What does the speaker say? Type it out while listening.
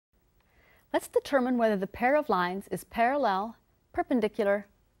Let's determine whether the pair of lines is parallel, perpendicular,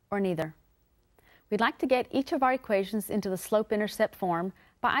 or neither. We'd like to get each of our equations into the slope-intercept form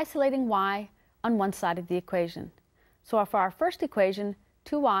by isolating y on one side of the equation. So for our first equation,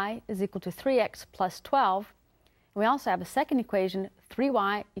 2y is equal to 3x plus 12. And we also have a second equation,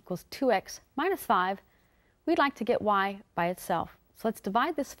 3y equals 2x minus 5. We'd like to get y by itself. So let's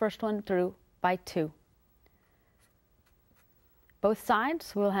divide this first one through by 2. Both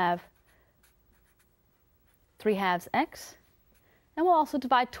sides will have 3/2 x, and we'll also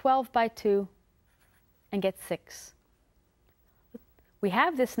divide 12 by 2 and get 6. We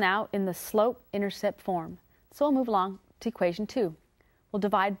have this now in the slope-intercept form, so we'll move along to equation 2. We'll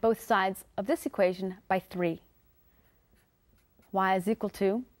divide both sides of this equation by 3. Y is equal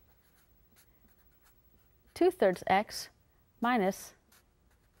to 2/3 x minus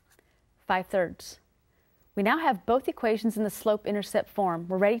 5/3. We now have both equations in the slope-intercept form.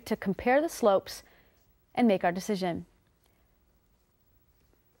 We're ready to compare the slopes and make our decision.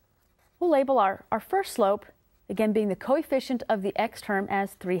 We'll label our first slope, again being the coefficient of the x term,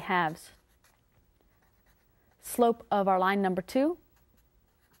 as 3/2. Slope of our line number 2,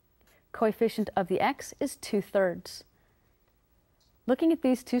 coefficient of the x is 2/3. Looking at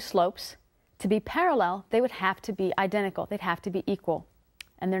these two slopes, to be parallel, they would have to be identical. They'd have to be equal,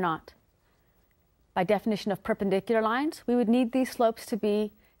 and they're not. By definition of perpendicular lines, we would need these slopes to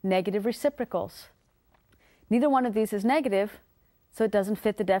be negative reciprocals. Neither one of these is negative, so it doesn't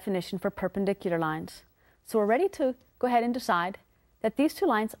fit the definition for perpendicular lines. So we're ready to go ahead and decide that these two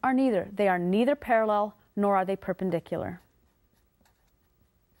lines are neither. They are neither parallel nor are they perpendicular.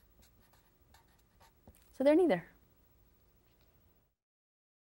 So they're neither.